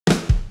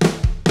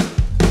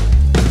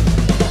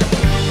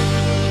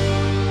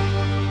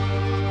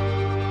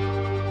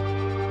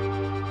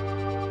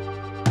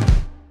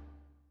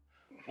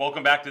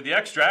Welcome back to The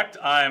Extract.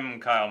 I'm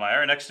Kyle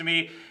Meyer. Next to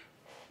me,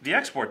 the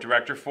export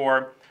director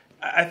for,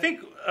 I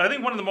think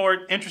one of the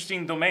more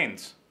interesting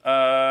domains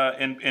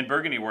in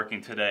Burgundy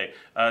working today.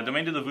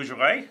 Domaine de la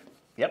Vougeraie.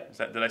 Yep.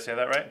 Did I say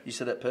that right? You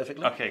said that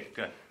perfectly. Okay,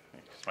 good.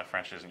 My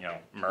French isn't,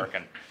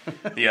 American.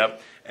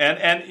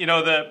 And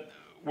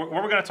what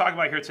we're going to talk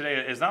about here today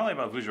is not only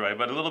about Vougeraie,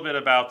 but a little bit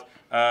about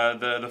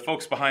the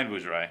folks behind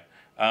Vougeraie,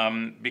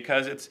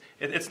 because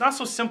it's not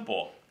so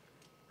simple,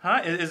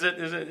 huh?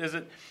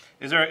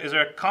 Is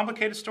there a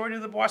complicated story to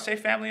the Boisset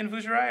family in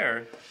Vougeraie,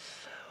 or?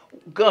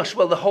 Gosh,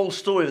 well, the whole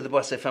story of the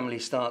Boisset family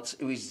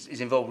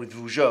is involved with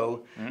Vougeraie.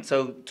 Mm-hmm.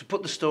 So to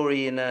put the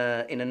story in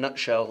a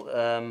nutshell,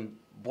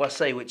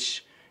 Boisset,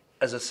 which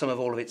as a sum of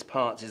all of its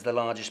parts is the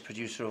largest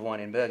producer of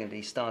wine in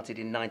Burgundy, started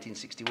in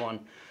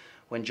 1961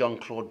 when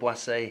Jean-Claude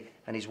Boisset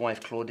and his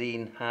wife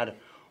Claudine had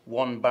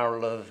 1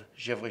 barrel of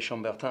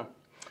Gevrey-Chambertin.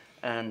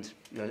 And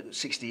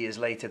 60 years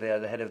later, they are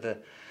the head of the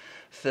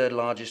 3rd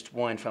largest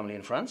wine family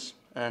in France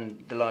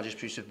and the largest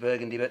producer of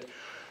Burgundy. But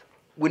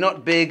we're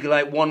not big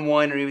like one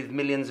winery with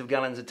millions of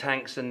gallons of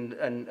tanks and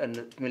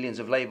millions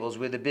of labels.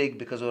 We're the big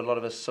because a lot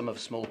of us, some of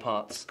small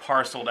parts.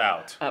 Parceled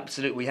out.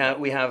 Absolutely.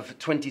 We have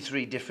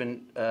 23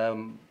 different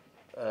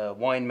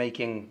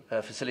winemaking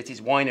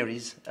facilities,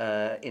 wineries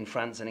in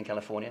France and in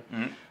California.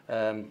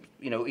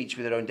 Mm-hmm. Each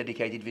with their own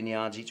dedicated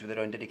vineyards, each with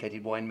their own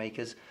dedicated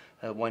winemakers.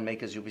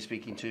 Winemakers you'll be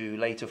speaking to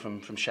later from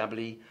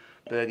Chablis,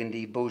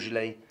 Burgundy,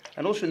 Beaujolais,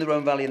 and also in the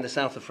Rhone Valley in the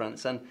south of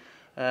France. And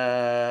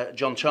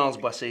John Charles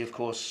Boisset, of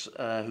course,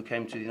 who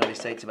came to the United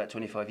States about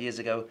 25 years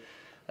ago,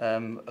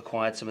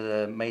 acquired some of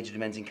the major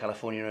domains in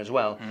California as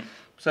well. Mm.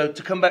 So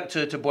to come back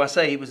to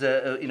Boisset, it was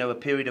a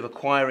period of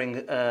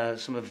acquiring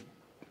some of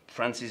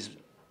France's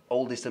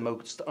oldest and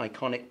most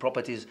iconic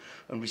properties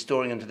and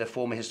restoring them to their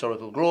former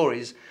historical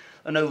glories.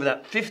 And over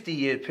that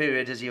 50-year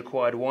period, as he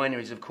acquired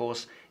wineries, of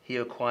course, he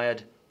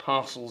acquired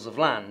parcels of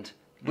land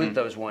with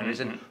those wineries.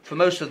 Mm-hmm. And for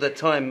most of the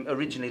time,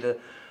 originally,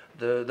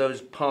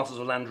 those parcels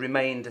of land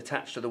remained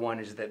attached to the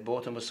wineries that they'd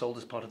bought and were sold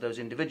as part of those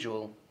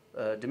individual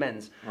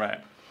domains. Right.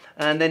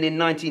 And then in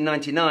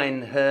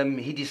 1999,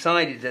 he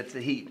decided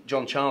that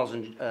John Charles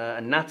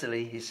and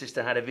Natalie, his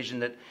sister, had a vision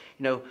that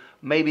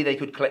maybe they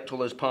could collect all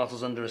those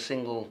parcels under a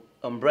single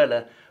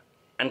umbrella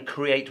and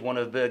create one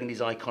of Burgundy's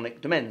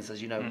iconic domains.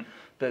 As you know,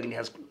 Burgundy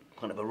has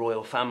kind of a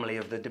royal family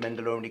of the Domaine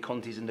de la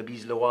Contis and the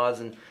Bisellois,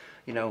 and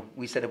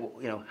we said,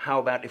 how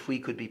about if we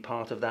could be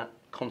part of that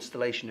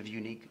constellation of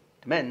unique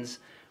domains,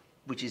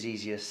 which is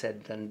easier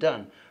said than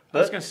done. But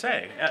I was going to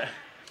say.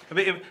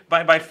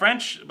 By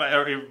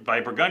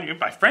Burgundy,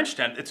 by French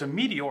standards, it's a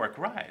meteoric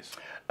rise.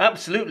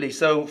 Absolutely.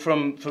 So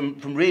from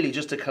really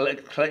just a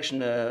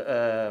collection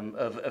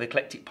of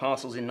eclectic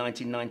parcels in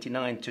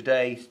 1999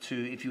 today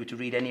to, if you were to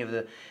read any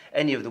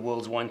of the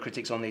world's wine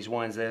critics on these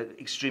wines, they're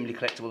extremely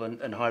collectible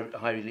and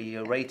highly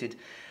rated.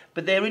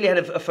 But they really had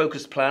a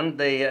focused plan.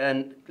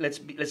 And let's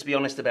be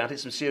honest about it,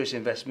 some serious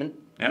investment.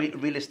 Yep.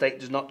 Real estate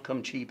does not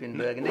come cheap in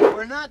Burgundy.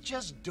 We're not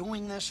just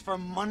doing this for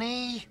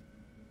money.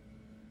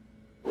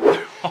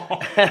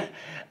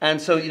 And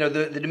so,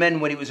 the domain,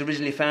 when it was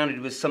originally founded,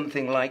 was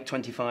something like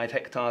 25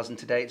 hectares, and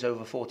today it's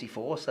over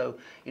 44. So,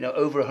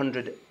 over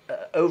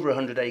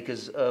 100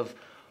 acres of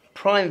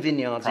prime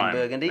vineyards in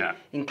Burgundy,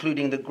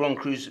 including the Grand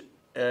Crus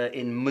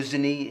in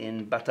Musigny,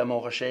 in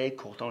Bata-Montrachet,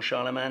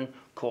 Courtin-Charlemagne,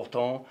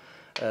 Courtin,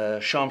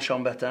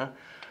 Charmes-Chambertin.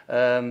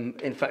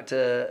 In fact,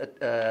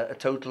 a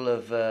total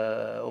of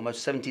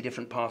almost 70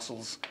 different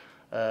parcels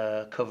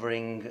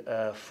covering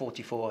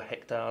 44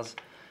 hectares,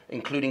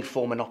 including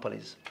 4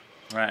 monopolies.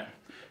 Right.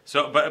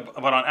 So, but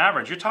on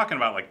average, you're talking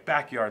about like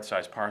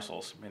backyard-sized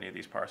parcels. Many of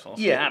these parcels.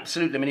 Yeah,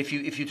 absolutely. I mean, if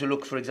you to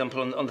look, for example,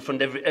 on the front,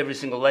 every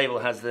single label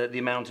has the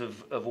amount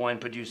of wine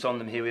produced on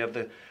them. Here we have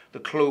the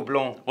Clos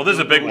Blanc. Well, this is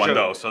a big one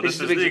though. So this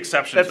is the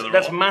exception to the rule.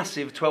 That's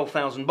massive,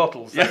 12,000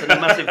 bottles.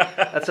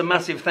 That's a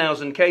massive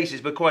 1,000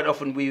 cases. But quite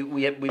often we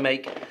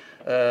make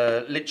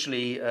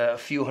literally a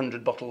few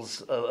hundred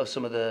bottles of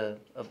some of the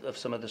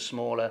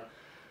smaller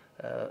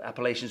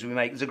appellations we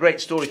make. There's a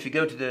great story if you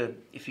go to the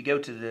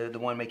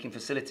winemaking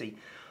facility.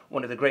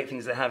 One of the great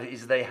things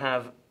they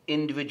have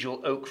individual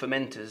oak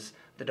fermenters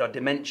that are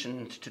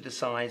dimensioned to the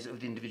size of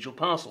the individual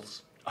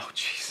parcels. Oh,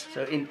 jeez.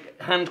 So in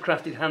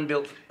handcrafted,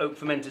 hand-built oak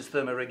fermenters,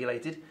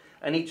 thermoregulated,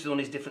 and each one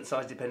is different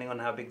size depending on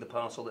how big the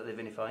parcel that they're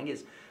vinifying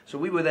is. So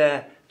we were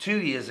there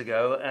 2 years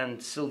ago, and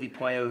Sylvie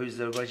Poyot, who's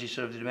the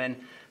regisseur of the Domaine,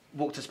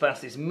 walked us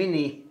past this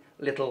mini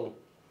little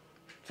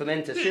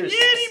fermenter, seriously,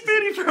 itty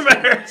bitty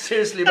fermenter,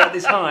 seriously about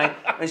this high,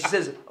 and she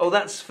says, "Oh,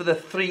 that's for the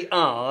 3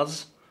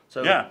 R's."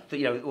 So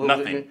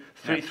nothing.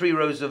 Three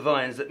rows of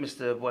vines that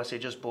Mr. Boisset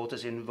just bought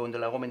us in Vaune de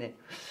la Romanée.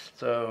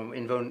 So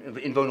in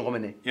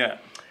Vaune-Romanée. Yeah.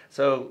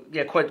 So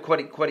yeah, quite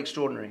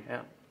extraordinary.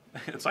 Yeah.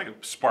 It's like a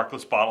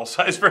sparkless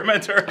bottle-sized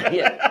fermenter.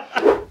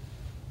 Yeah.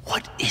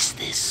 What is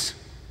this?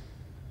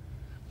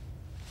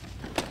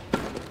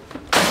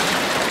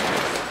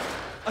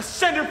 A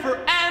center for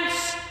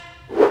ants.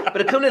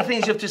 But a couple of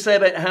things you have to say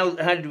about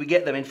how did we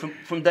get them. I mean,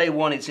 from day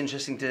one, it's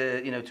interesting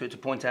to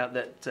point out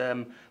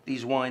that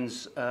these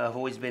wines have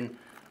always been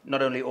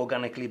not only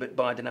organically but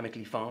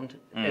biodynamically farmed.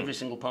 Every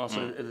single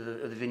parcel of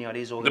the vineyard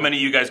is organic. The many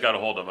you guys got a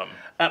hold of them.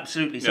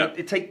 Absolutely. So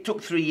Yeah. it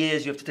took 3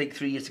 years. You have to take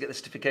 3 years to get the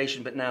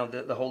certification, but now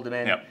the whole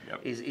domain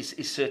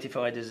is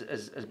certified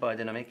as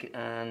biodynamic,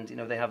 and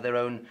they have their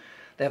own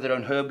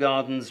herb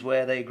gardens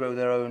where they grow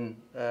their own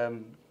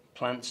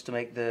plants to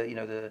make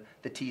the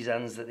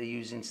tisanes that they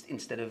use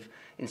instead of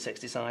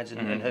insecticides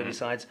and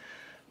herbicides.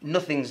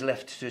 Nothing's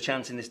left to a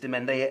chance in this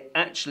domain. They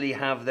actually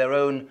have their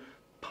own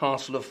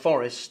parcel of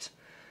forest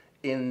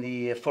in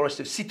the forest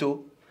of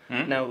Citeaux.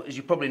 Now, as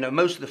you probably know,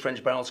 most of the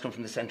French barrels come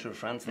from the centre of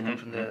France. They come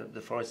from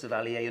the forests of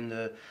Allier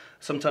and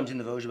sometimes in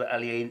the Vosges, but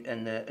Allier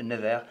and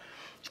Nevers.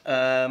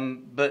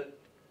 But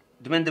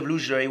Domaine de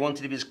Vougeraie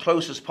wanted to be as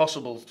close as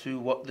possible to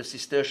what the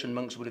Cistercian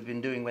monks would have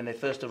been doing when they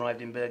first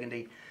arrived in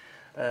Burgundy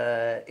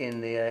in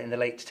the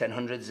late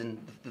 1000s,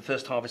 and the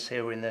first harvests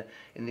here were in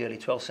the early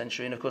 12th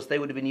century. And of course, they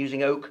would have been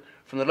using oak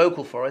from the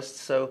local forests.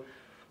 So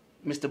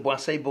Mr.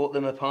 Boisset bought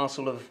them a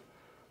parcel of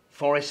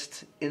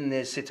forest in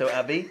the Citeaux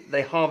Abbey.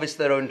 They harvest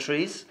their own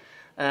trees,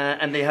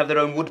 and they have their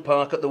own wood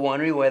park at the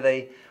winery where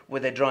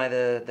they dry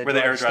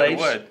the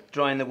wood,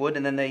 drying the wood,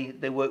 and then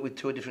they work with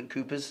 2 different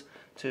coopers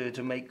to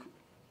make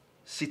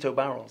Citeaux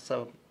barrels.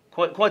 So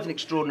quite an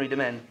extraordinary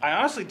domain. I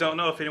honestly don't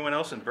know if anyone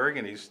else in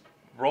Burgundy's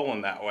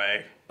rolling that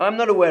way. I'm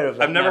not aware of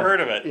that. I've never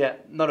heard of it. Yeah,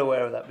 not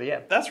aware of that, but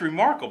yeah. That's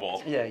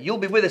remarkable. Yeah, you'll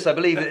be with us, I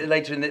believe,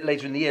 later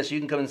in the year, so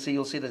you can come and see.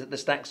 You'll see the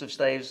stacks of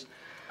staves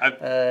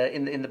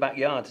in the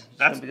backyard. It's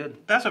going to be good.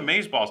 That's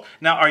amazeballs.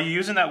 Now, are you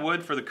using that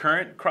wood for the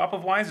current crop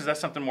of wines? Is that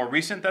something more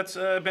recent that's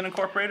been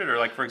incorporated, or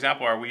like, for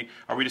example, are we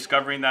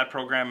discovering that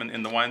program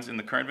in the wines in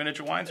the current vintage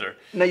of wines? Or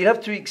now you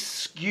have to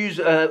excuse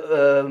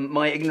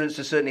my ignorance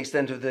to a certain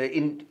extent of the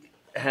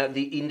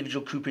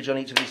individual cooperage on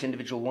each of these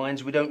individual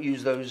wines. We don't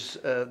use those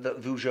the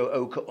Vougeraie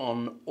oak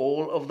on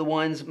all of the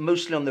wines,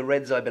 mostly on the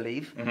reds, I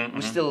believe.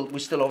 We're still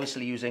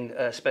obviously using,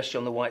 especially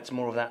on the whites,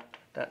 more of that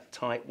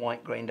tight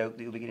white grained oak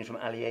that you'll be getting from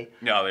Allier.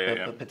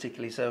 Yeah.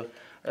 Particularly. So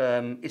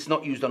it's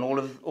not used on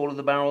all of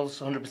the barrels,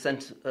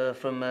 100%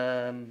 from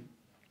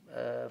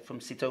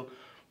Citeaux,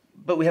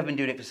 but we have been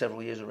doing it for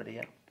several years already.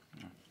 Yeah.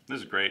 This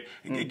is great.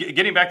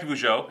 Getting back to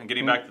Vougeraie and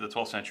getting back to the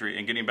 12th century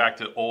and getting back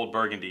to Old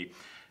Burgundy.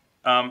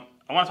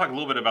 I want to talk a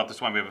little bit about this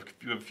wine. We have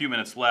a few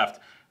minutes left.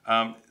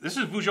 This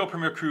is Vougeraie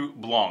Premier Cru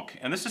Blanc,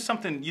 and this is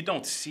something you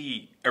don't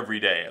see every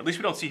day. At least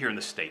we don't see here in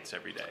the States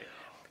every day.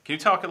 Can you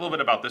talk a little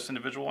bit about this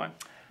individual wine?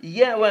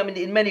 Yeah, well,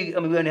 we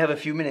only have a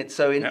few minutes,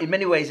 so in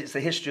many ways it's the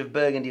history of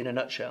Burgundy in a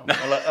nutshell.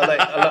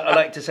 I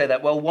like to say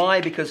that. Well,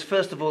 why? Because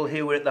first of all,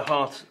 here we're at the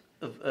heart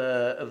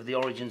of the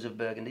origins of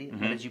Burgundy.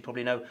 And as you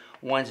probably know,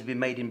 wines have been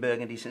made in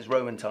Burgundy since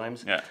Roman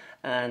times. Yeah.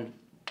 And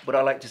what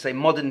I like to say,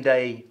 modern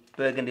day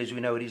Burgundy, as we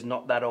know it, is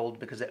not that old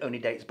because it only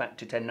dates back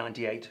to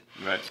 1098.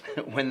 Right.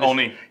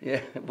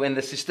 when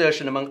the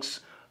Cistercian monks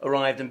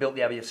arrived and built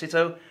the Abbey of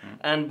Citeaux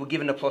and were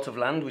given a plot of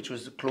land, which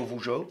was Clos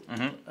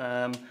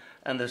Vougeot,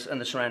 and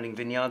the surrounding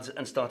vineyards,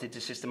 and started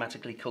to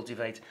systematically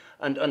cultivate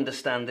and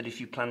understand that if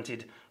you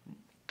planted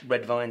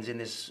red vines in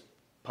this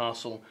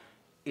parcel,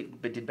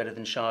 it did better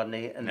than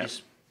Chardonnay, and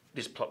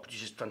this plot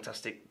produces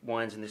fantastic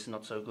wines, and this is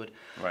not so good.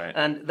 Right.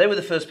 And they were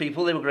the first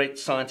people. They were great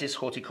scientists,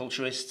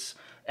 horticulturists.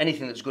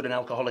 Anything that's good and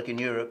alcoholic in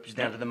Europe is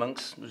down to the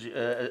monks,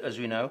 as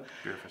we know.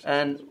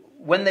 And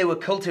when they were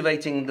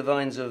cultivating the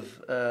vines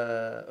of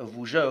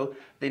Vougeraie,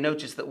 they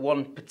noticed that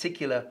one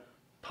particular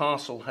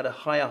parcel had a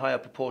higher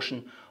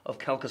proportion of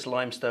calcareous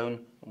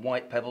limestone,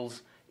 white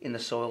pebbles in the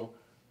soil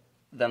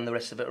than the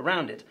rest of it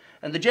around it.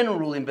 And the general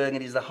rule in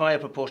Burgundy is the higher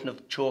proportion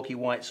of chalky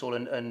white soil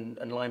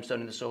and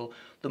limestone in the soil,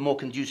 the more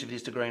conducive it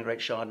is to growing great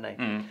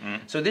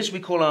Chardonnay. So this we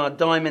call our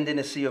diamond in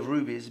a sea of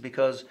rubies,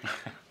 because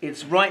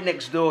it's right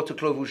next door to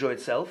Clos Vougeot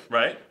itself.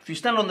 Right. If you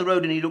stand on the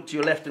road and you look to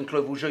your left in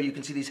Clos Vougeot, you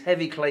can see these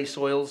heavy clay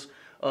soils.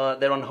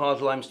 They're on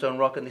hard limestone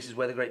rock, and this is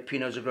where the great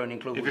Pinots are grown in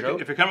Clos Vougeot.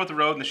 If you're coming up the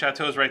road and the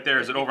chateau is right there,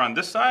 is it over on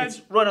this side?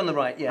 It's right on the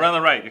right, yeah. Right on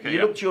the right, okay. You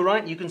look to your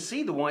right, you can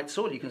see the white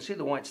soil, you can see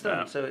the white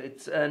stone.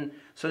 Yeah.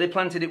 So they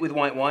planted it with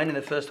white wine, and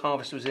the first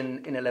harvest was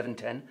in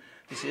 1110.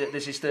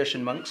 The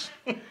Cistercian monks.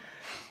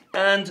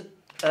 And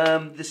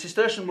the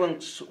Cistercian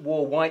monks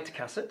wore white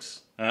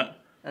cassocks.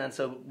 And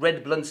so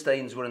red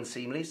bloodstains were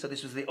unseemly. So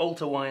this was the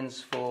altar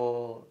wines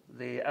for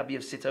the Abbey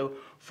of Citeaux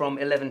from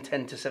 1110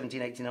 to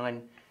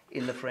 1789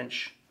 in the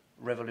French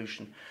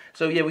Revolution.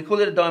 So yeah, we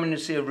call it a diamond in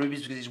a sea of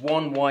rubies because it's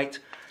one white.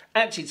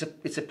 Actually,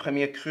 it's a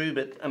Premier Cru,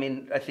 but I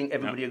mean, I think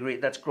everybody agrees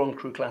that's Grand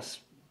Cru class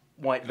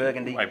white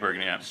Burgundy. White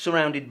Burgundy, yeah.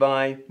 Surrounded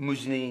by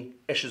Musigny,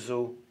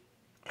 Echezeaux,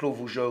 Clos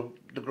Vougeot,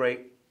 the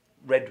great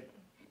red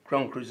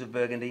Grand Crus of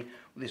Burgundy,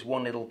 with this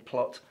one little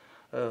plot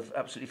of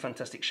absolutely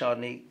fantastic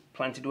Chardonnay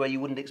planted where you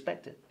wouldn't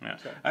expect it. Yeah.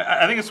 So.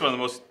 I think it's one of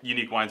the most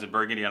unique wines in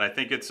Burgundy, and I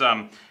think it's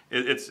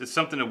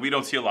something that we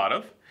don't see a lot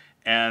of.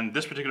 And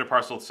this particular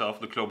parcel itself,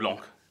 the Clos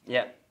Blanc.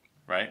 Yeah.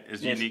 Right,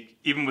 is unique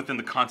even within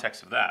the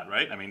context of that,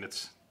 right? I mean,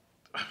 it's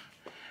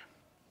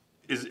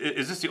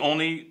is this the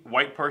only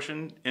white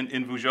portion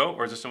in Vougeraie,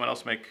 or is there someone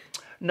else make?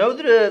 No,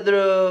 there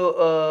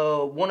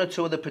are one or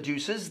two other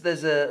producers.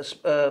 There's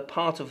a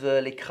part of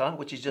the Les Cras,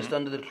 which is just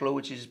under the Clos,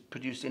 which is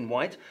produced in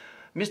white.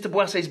 Mr.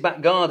 Boisset's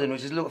back garden,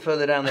 which is a little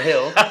further down the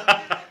hill,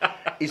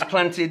 is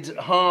planted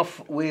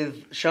half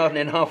with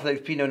Chardonnay and half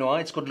with Pinot Noir.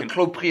 It's called Le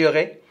Clos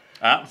Prieuré.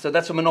 So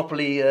that's a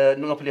monopoly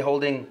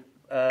holding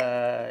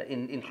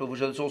in Clos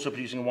Vougeraie. It's also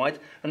producing white.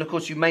 And of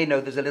course, you may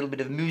know there's a little bit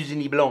of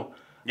Musigny Blanc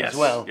as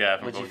well,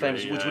 which is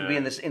famous, which would be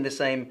in the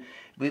same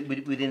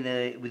within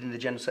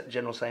the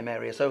general same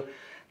area. So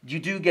you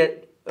do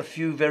get a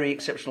few very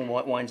exceptional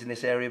white wines in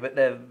this area, but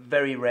they're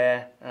very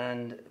rare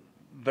and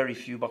very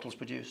few bottles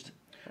produced.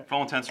 For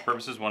all intents and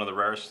purposes, one of the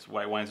rarest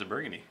white wines in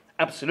Burgundy.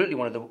 Absolutely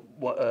one of the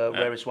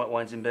rarest white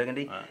wines in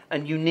Burgundy,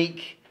 and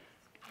unique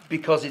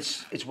because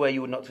it's where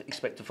you would not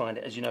expect to find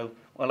it. As you know,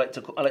 I like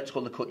to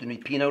call the Côte de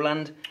Nuit Pinot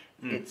Land.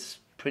 It's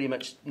pretty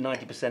much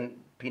 90%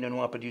 Pinot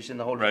Noir produced in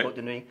the whole of Côte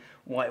de Nuit.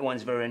 White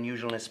wine's very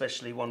unusual, and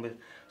especially one with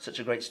such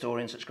a great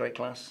story and such great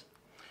class.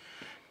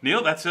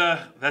 Neil, that's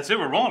it.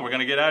 We're rolling. We're going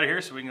to get out of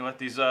here so we can let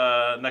these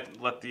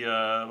let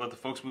the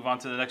folks move on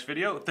to the next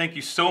video. Thank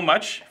you so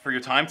much for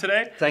your time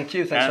today. Thank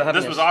you. Thanks for having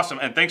us. This was awesome,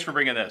 and thanks for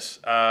bringing this.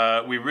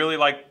 We really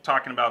like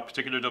talking about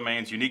particular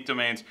domains, unique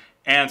domains,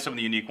 and some of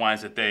the unique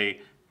wines that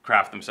they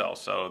craft themselves.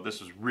 So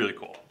this was really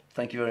cool.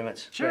 Thank you very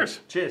much.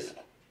 Cheers. Cheers.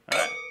 All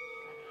right.